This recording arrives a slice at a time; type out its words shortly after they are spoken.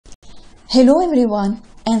Hello everyone,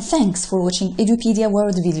 and thanks for watching Edupedia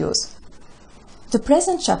World videos. The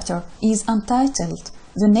present chapter is entitled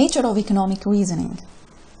The Nature of Economic Reasoning.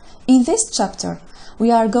 In this chapter,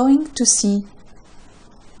 we are going to see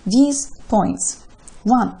these points.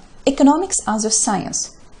 1. Economics as a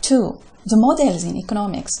science. 2. The models in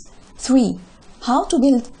economics. 3. How to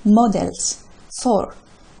build models. 4.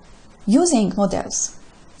 Using models.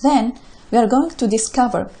 Then, we are going to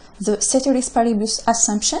discover the Ceteris paribus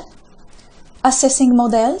assumption, assessing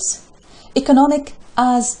models, economic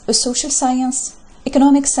as a social science,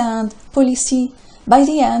 economics and policy. By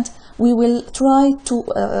the end, we will try to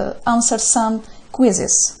answer some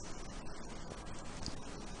quizzes.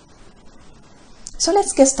 So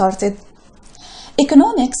let's get started.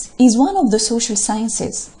 Economics is one of the social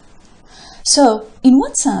sciences. So, in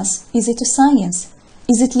what sense is it a science?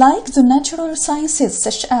 Is it like the natural sciences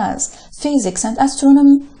such as physics and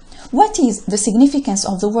astronomy? What is the significance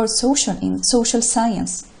of the word social in social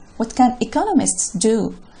science? What can economists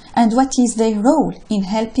do? And what is their role in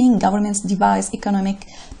helping governments devise economic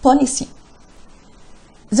policy?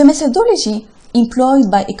 The methodology employed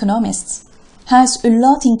by economists has a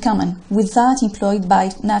lot in common with that employed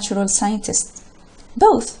by natural scientists.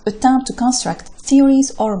 Both attempt to construct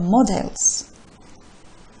theories or models,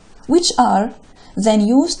 which are then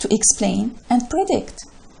used to explain and predict.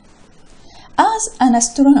 As an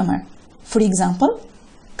astronomer, for example,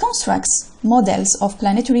 constructs models of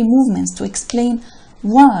planetary movements to explain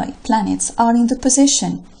why planets are in the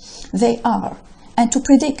position they are and to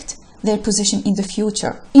predict their position in the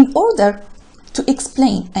future. In order to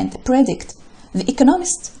explain and predict, the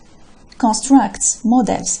economist constructs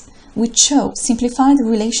models which show simplified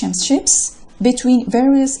relationships between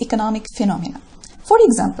various economic phenomena. For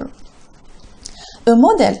example, a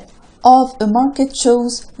model of a market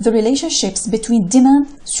shows the relationships between demand,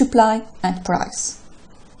 supply, and price.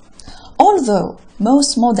 Although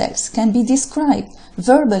most models can be described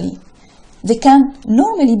verbally, they can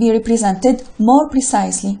normally be represented more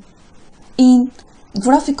precisely in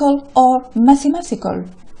graphical or mathematical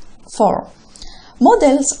form.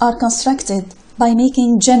 Models are constructed by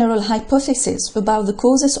making general hypotheses about the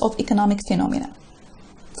causes of economic phenomena.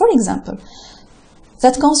 For example,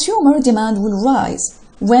 that consumer demand will rise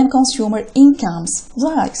when consumer incomes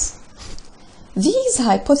rise. These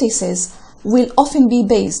hypotheses will often be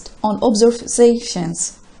based on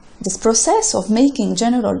observations. This process of making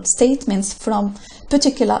general statements from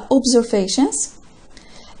particular observations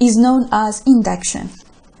is known as induction.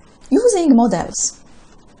 Using models.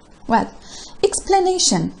 Well,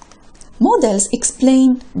 explanation. Models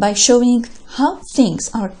explain by showing how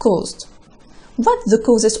things are caused, what the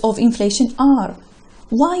causes of inflation are,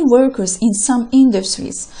 why workers in some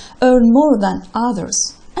industries earn more than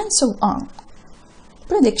others, and so on.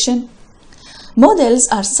 Prediction. Models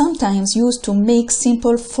are sometimes used to make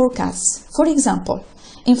simple forecasts. For example,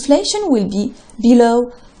 inflation will be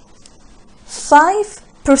below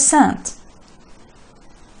 5%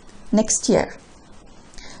 next year.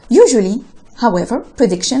 Usually, however,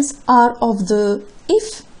 predictions are of the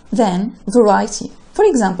if-then variety. For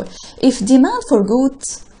example, if demand for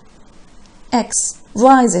goods X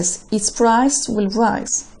rises, its price will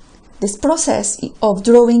rise. This process of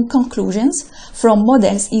drawing conclusions from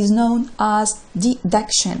models is known as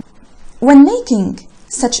deduction. When making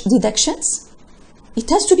such deductions, it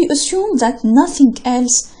has to be assumed that nothing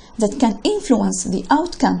else that can influence the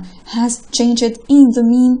outcome has changed in the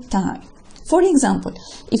meantime. For example,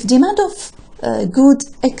 if demand of good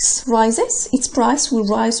X rises, its price will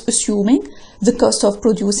rise, assuming the cost of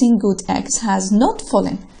producing good X has not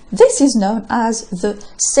fallen. This is known as the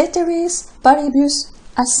Ceteris paribus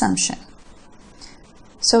assumption.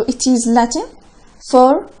 So it is Latin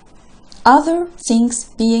for other things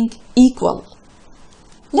being equal.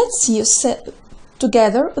 Let's see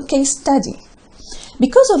together a case study.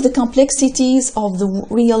 Because of the complexities of the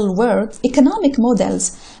real world, economic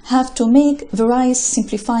models have to make various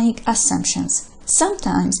simplifying assumptions.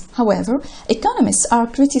 Sometimes, however, economists are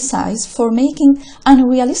criticized for making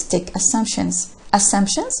unrealistic assumptions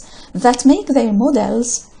that make their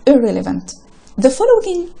models irrelevant. The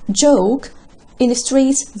following joke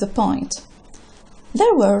illustrates the point.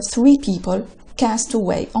 There were 3 people cast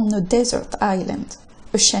away on a desert island: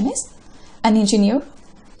 a chemist, an engineer,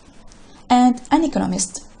 and an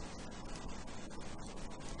economist.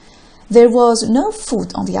 There was no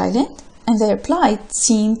food on the island, and their plight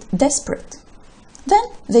seemed desperate. Then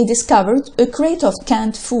they discovered a crate of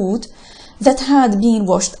canned food that had been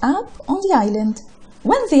washed up on the island.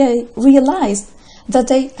 When they realized that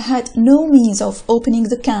they had no means of opening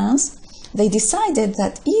the cans, they decided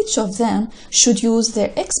that each of them should use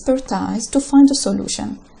their expertise to find a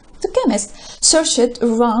solution. The chemist searched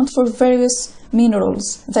around for various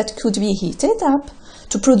minerals that could be heated up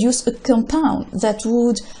to produce a compound that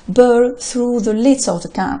would burn through the lids of the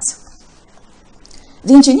cans.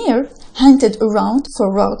 The engineer hunted around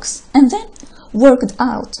for rocks and then worked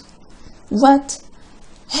out what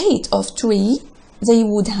height of tree they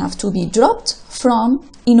would have to be dropped from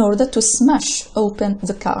in order to smash open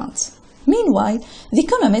the cans. Meanwhile, the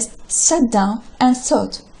economist sat down and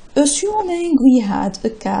thought, assuming we had a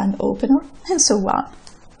can opener, and so on.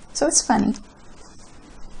 So it's funny.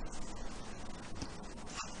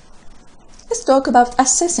 Let's talk about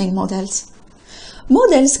assessing models.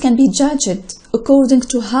 Models can be judged according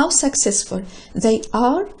to how successful they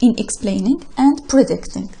are in explaining and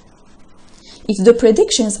predicting. If the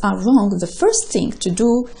predictions are wrong, the first thing to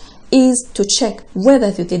do is to check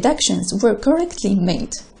whether the deductions were correctly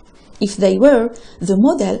made. If they were, the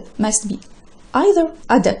model must be either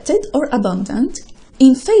adapted or abandoned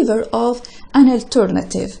in favor of an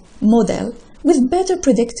alternative model with better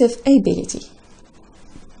predictive ability.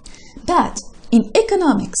 But in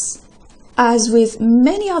economics, as with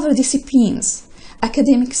many other disciplines,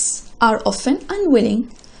 academics are often unwilling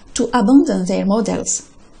to abandon their models.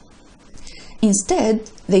 Instead,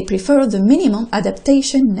 they prefer the minimum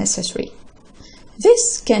adaptation necessary.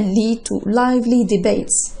 This can lead to lively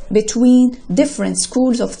debates between different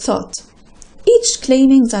schools of thought, each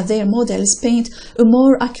claiming that their models paint a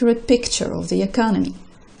more accurate picture of the economy.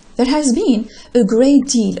 There has been a great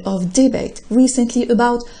deal of debate recently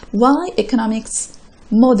about why economics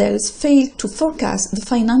models failed to forecast the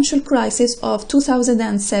financial crisis of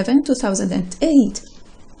 2007-2008.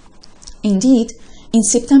 Indeed, in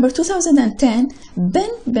September 2010,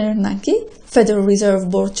 Ben Bernanke, Federal Reserve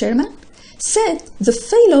Board Chairman, said the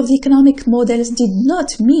failure of the economic models did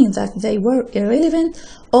not mean that they were irrelevant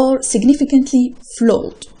or significantly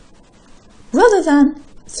flawed. Rather than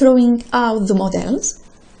throwing out the models,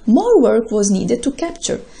 more work was needed to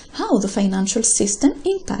capture how the financial system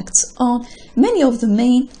impacts on many of the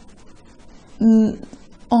main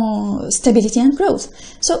stability and growth.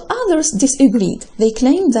 So others disagreed. They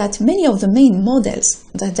claimed that many of the main models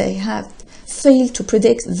that they had failed to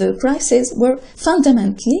predict the crisis were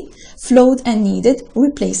fundamentally flawed and needed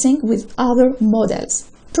replacing with other models,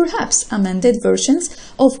 perhaps amended versions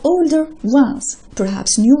of older ones,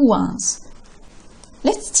 perhaps new ones.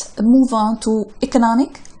 Let's move on to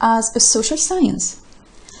economics as a social science.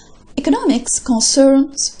 Economics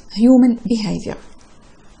concerns human behavior.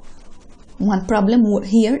 One problem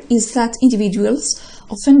here is that individuals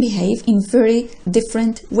often behave in very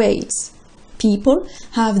different ways. People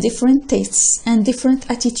have different tastes and different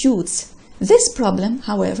attitudes. This problem,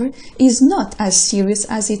 however, is not as serious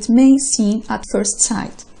as it may seem at first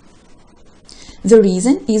sight. The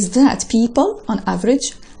reason is that people, on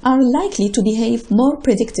average, are likely to behave more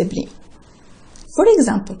predictably. For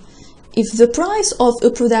example, if the price of a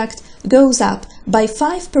product goes up by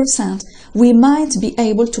 5%, we might be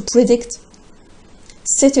able to predict,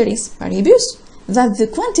 Ceteris paribus, that the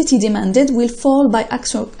quantity demanded will fall by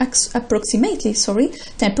approximately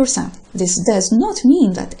 10%. This does not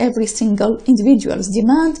mean that every single individual's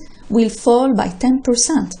demand will fall by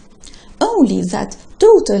 10%, only that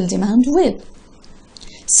total demand will.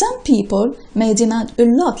 Some people may demand a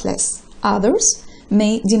lot less, others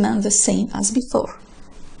may demand the same as before.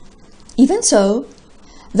 Even so,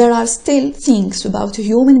 there are still things about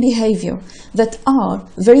human behavior that are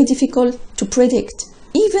very difficult to predict,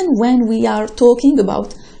 even when we are talking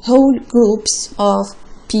about whole groups of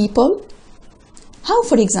people. How,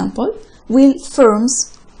 for example, will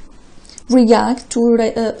firms react to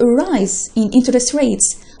a rise in interest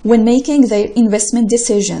rates when making their investment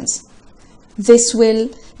decisions? This will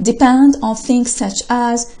depend on things such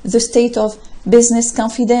as the state of business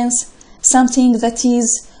confidence, something that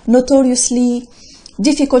is notoriously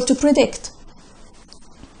difficult to predict.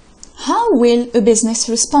 How will a business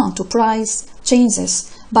respond to price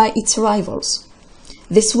changes by its rivals?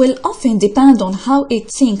 This will often depend on how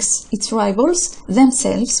it thinks its rivals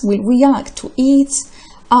themselves will react to its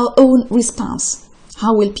own response.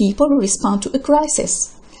 How will people respond to a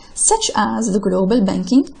crisis, such as the global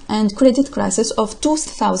banking and credit crisis of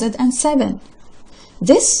 2007?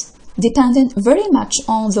 This depended very much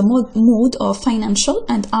on the mood of financial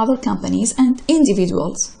and other companies and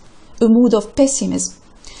individuals. A mood of pessimism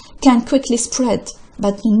can quickly spread,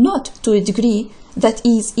 but not to a degree that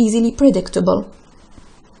is easily predictable.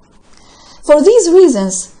 For these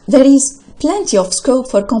reasons, there is plenty of scope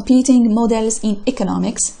for competing models in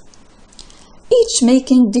economics, each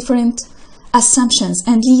making different assumptions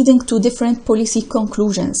and leading to different policy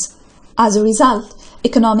conclusions. As a result,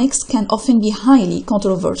 economics can often be highly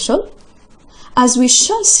controversial, As we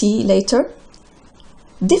shall see later,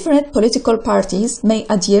 different political parties may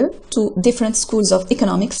adhere to different schools of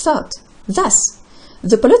economic thought. Thus,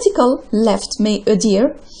 the political left may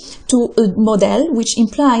adhere to a model which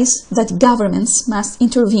implies that governments must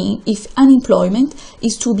intervene if unemployment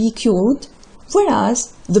is to be cured,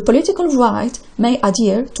 whereas the political right may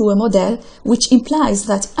adhere to a model which implies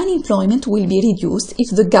that unemployment will be reduced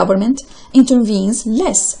if the government intervenes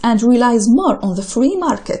less and relies more on the free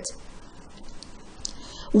market.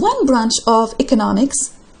 One branch of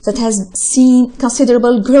economics that has seen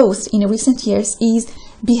considerable growth in recent years is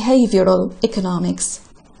behavioral economics,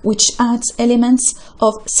 which adds elements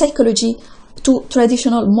of psychology to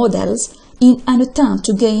traditional models in an attempt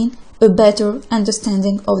to gain a better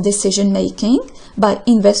understanding of decision-making by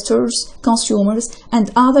investors, consumers,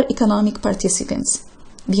 and other economic participants.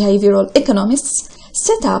 Behavioral economists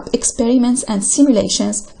set up experiments and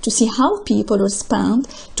simulations to see how people respond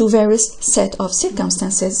to various set of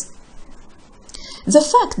circumstances. The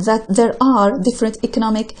fact that there are different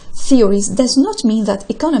economic theories does not mean that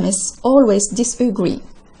economists always disagree.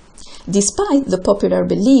 Despite the popular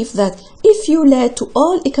belief that if you led to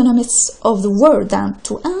all economists of the world down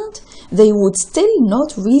to end, they would still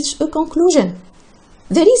not reach a conclusion.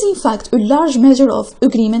 There is in fact a large measure of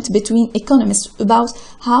agreement between economists about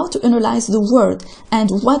how to analyze the world and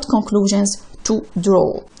what conclusions to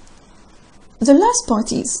draw. The last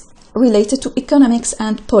point is related to economics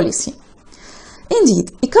and policy.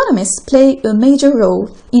 Indeed, economists play a major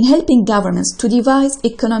role in helping governments to devise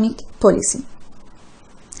economic policy.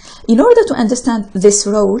 In order to understand this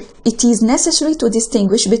role, it is necessary to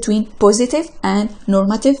distinguish between positive and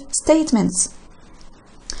normative statements.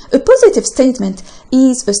 A positive statement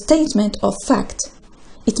is a statement of fact.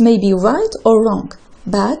 It may be right or wrong,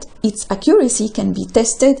 but its accuracy can be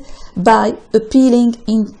tested by appealing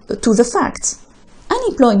to the facts.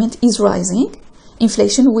 Unemployment is rising.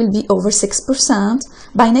 Inflation will be over 6%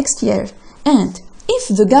 by next year, and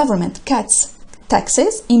if the government cuts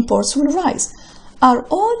taxes, imports will rise, are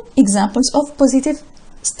all examples of positive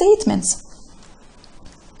statements.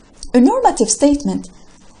 A normative statement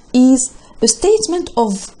is a statement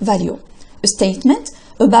of value, a statement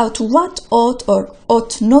about what ought or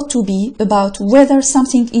ought not to be, about whether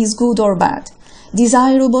something is good or bad,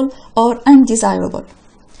 desirable or undesirable.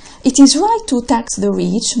 It is right to tax the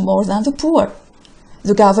rich more than the poor.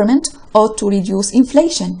 The government ought to reduce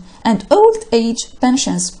inflation, and old age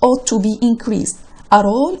pensions ought to be increased, are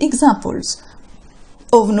all examples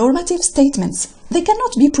of normative statements. They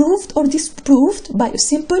cannot be proved or disproved by a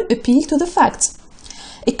simple appeal to the facts.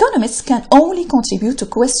 Economists can only contribute to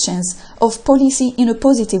questions of policy in a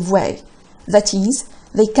positive way. That is,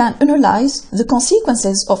 they can analyze the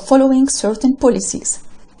consequences of following certain policies.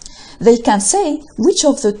 They can say which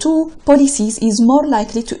of the two policies is more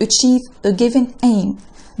likely to achieve a given aim,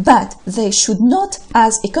 but they should not,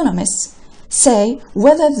 as economists, say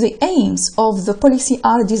whether the aims of the policy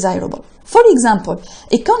are desirable. For example,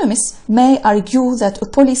 economists may argue that a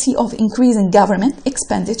policy of increasing government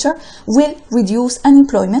expenditure will reduce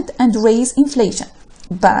unemployment and raise inflation,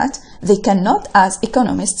 but they cannot, as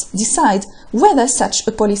economists, decide whether such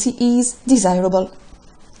a policy is desirable.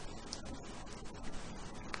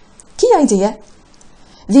 Key idea: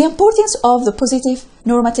 the importance of the positive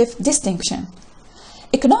normative distinction.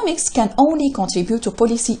 Economics can only contribute to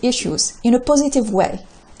policy issues in a positive way.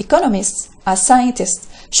 Economists, as scientists,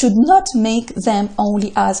 should not make them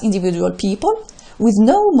only as individual people with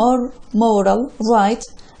no more moral right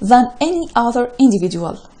than any other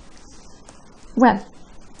individual. Well,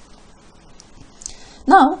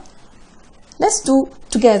 now let's do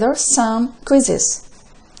together some quizzes.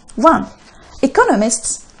 1.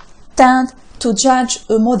 Economists tend to judge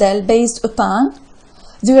a model based upon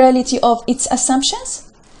the reality of its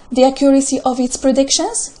assumptions, the accuracy of its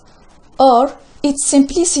predictions, or its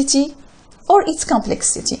simplicity or its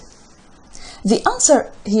complexity. The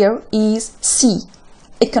answer here is C.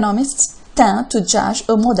 Economists tend to judge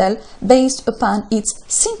a model based upon its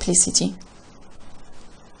simplicity.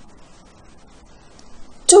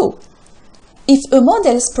 2. If a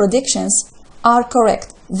model's predictions are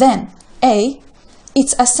correct, then A.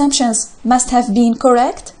 Its assumptions must have been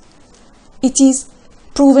correct. It is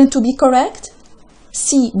proven to be correct.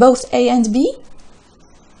 C. Both A and B.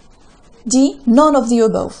 D. None of the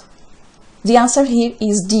above. The answer here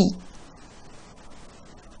is D.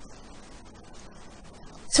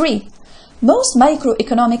 3. Most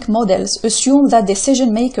microeconomic models assume that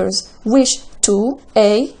decision makers wish to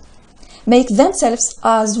A. Make themselves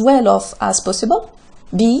as well off as possible,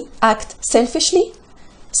 B. Act selfishly,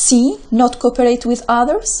 C. Not cooperate with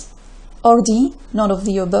others, or D. None of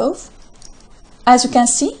the above. As you can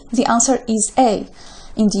see, the answer is A.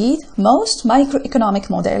 Indeed, most microeconomic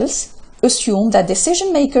models assume that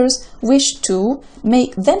decision makers wish to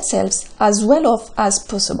make themselves as well off as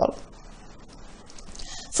possible.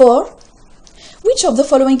 4. Which of the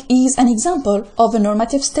following is an example of a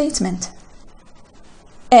normative statement?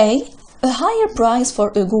 A. A higher price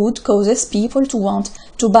for a good causes people to want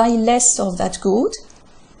to buy less of that good.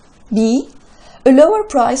 B. A lower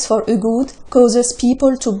price for a good causes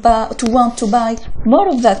people to want to buy more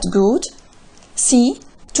of that good. C.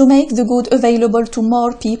 To make the good available to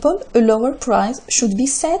more people, a lower price should be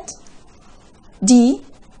set. D.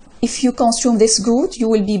 If you consume this good, you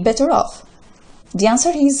will be better off. The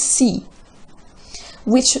answer is C.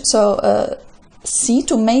 C,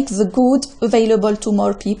 to make the good available to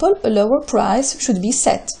more people, a lower price should be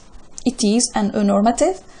set. It is a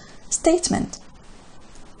normative statement.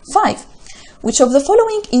 5. Which of the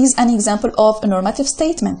following is an example of a normative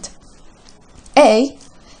statement? A.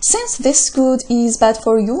 Since this good is bad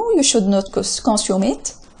for you, you should not consume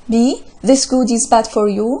it. B. This good is bad for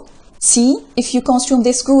you. C. If you consume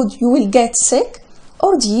this good, you will get sick.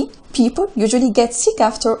 Or D. People usually get sick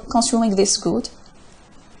after consuming this good.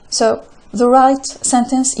 So, the right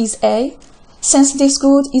sentence is A. Since this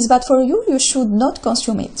good is bad for you, you should not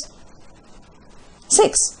consume it.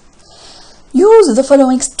 6. Use the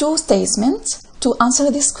following two statements to answer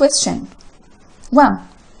this question. 1.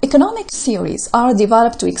 Economic theories are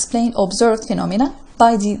developed to explain observed phenomena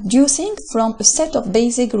by deducing from a set of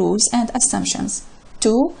basic rules and assumptions.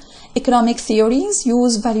 2. Economic theories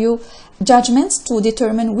use value judgments to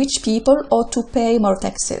determine which people ought to pay more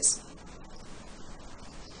taxes.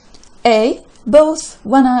 A. Both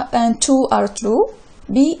 1 and 2 are true.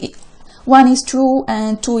 B. 1 is true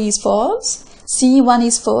and 2 is false. C. 1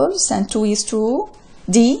 is false and 2 is true.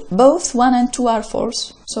 D. Both 1 and 2 are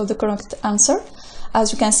false. So the correct answer,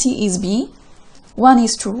 as you can see, is B. 1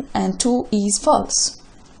 is true and 2 is false.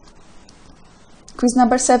 Quiz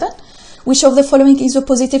number 7. Which of the following is a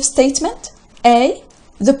positive statement? A.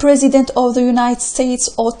 The President of the United States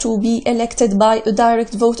ought to be elected by a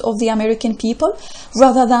direct vote of the American people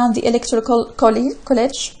rather than the Electoral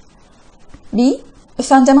College. B. A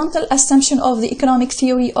fundamental assumption of the economic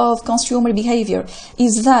theory of consumer behavior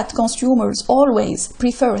is that consumers always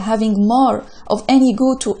prefer having more of any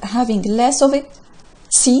good to having less of it.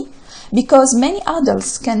 C. Because many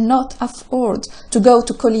adults cannot afford to go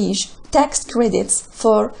to college, tax credits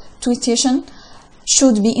for tuition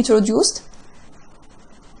should be introduced.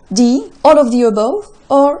 D. All of the above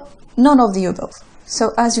or none of the above.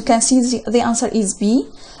 So as you can see, the answer is B.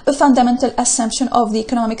 A fundamental assumption of the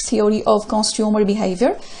economic theory of consumer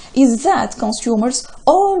behavior is that consumers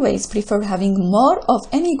always prefer having more of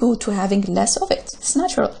any good to having less of it. It's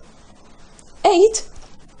natural. 8.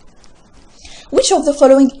 Which of the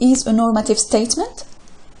following is a normative statement?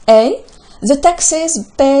 A. The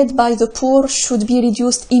taxes paid by the poor should be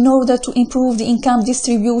reduced in order to improve the income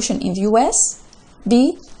distribution in the US.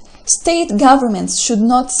 B. State governments should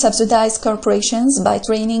not subsidize corporations by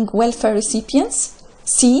training welfare recipients.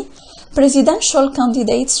 C. Presidential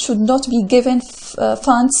candidates should not be given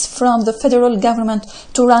funds from the federal government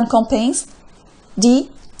to run campaigns.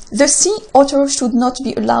 D. The sea otter should not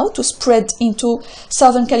be allowed to spread into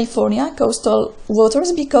Southern California coastal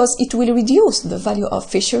waters because it will reduce the value of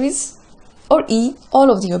fisheries. Or E.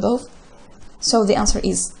 All of the above. So the answer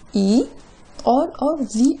is E. All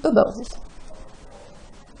of the above.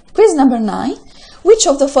 Quiz number 9. Which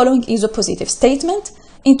of the following is a positive statement?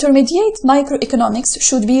 Intermediate microeconomics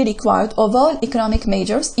should be required of all economic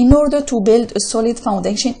majors in order to build a solid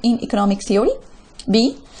foundation in economic theory.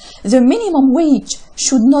 B. The minimum wage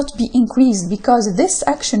should not be increased because this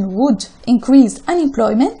action would increase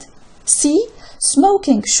unemployment. C.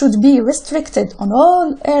 Smoking should be restricted on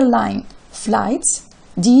all airline flights.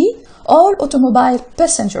 D. All automobile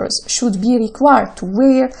passengers should be required to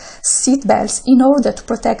wear seat belts in order to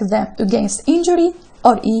protect them against injury.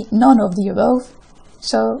 Or E. None of the above.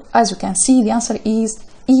 So, as you can see, the answer is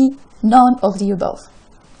E. None of the above.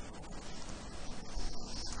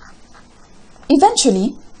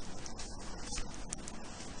 Eventually,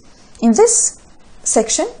 in this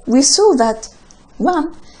section, we saw that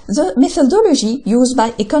 1. The methodology used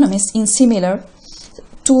by economists is similar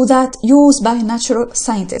to that used by natural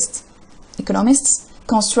scientists. Economists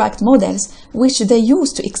construct models which they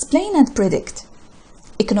use to explain and predict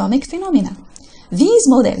economic phenomena. These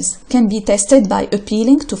models can be tested by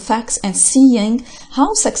appealing to facts and seeing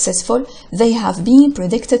how successful they have been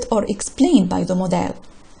predicted or explained by the model.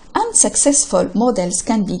 Unsuccessful models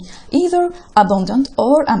can be either abandoned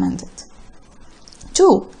or amended.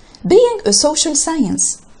 2. Being a social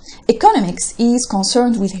science, Economics is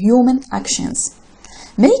concerned with human actions.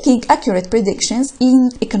 Making accurate predictions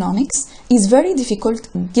in economics is very difficult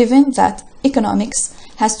given that economics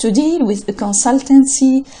has to deal with a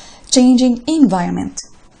consultancy changing environment.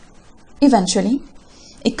 Eventually,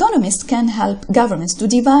 economists can help governments to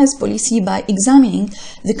devise policy by examining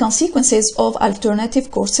the consequences of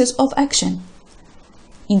alternative courses of action.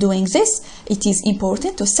 In doing this, it is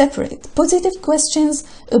important to separate positive questions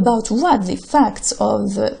about what the facts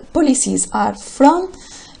of policies are from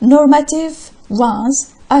normative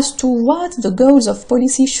ones as to what the goals of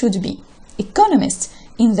policy should be. Economists,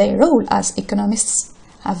 in their role as economists,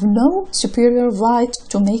 have no superior right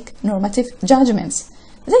to make normative judgments.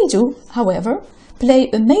 They do, however, play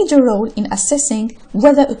a major role in assessing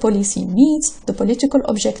whether a policy meets the political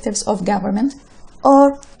objectives of government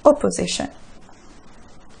or opposition.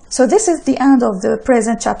 So this is the end of the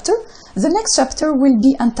present chapter. The next chapter will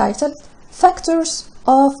be entitled Factors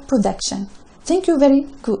of Production. Thank you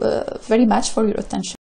very much for your attention.